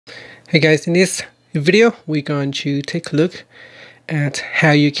Hey guys, in this video we're going to take a look at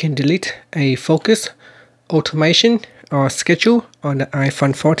how you can delete a focus, automation or schedule on the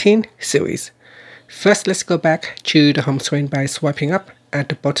iPhone 14 series. First, let's go back to the home screen by swiping up at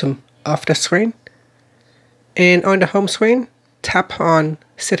the bottom of the screen. And on the home screen, tap on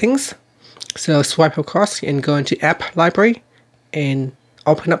Settings. So swipe across and go into App Library and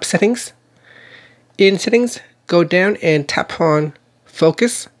open up Settings. In Settings, go down and tap on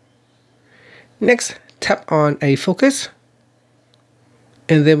Focus. Next, tap on a focus,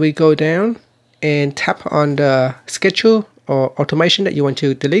 and then we go down and tap on the schedule or automation that you want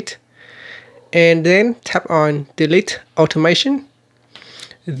to delete, and then tap on delete automation,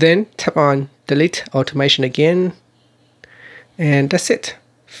 then tap on delete automation again, and that's it.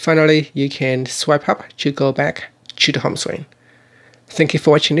 Finally, you can swipe up to go back to the home screen. Thank you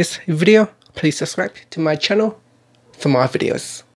for watching this video. Please subscribe to my channel for more videos.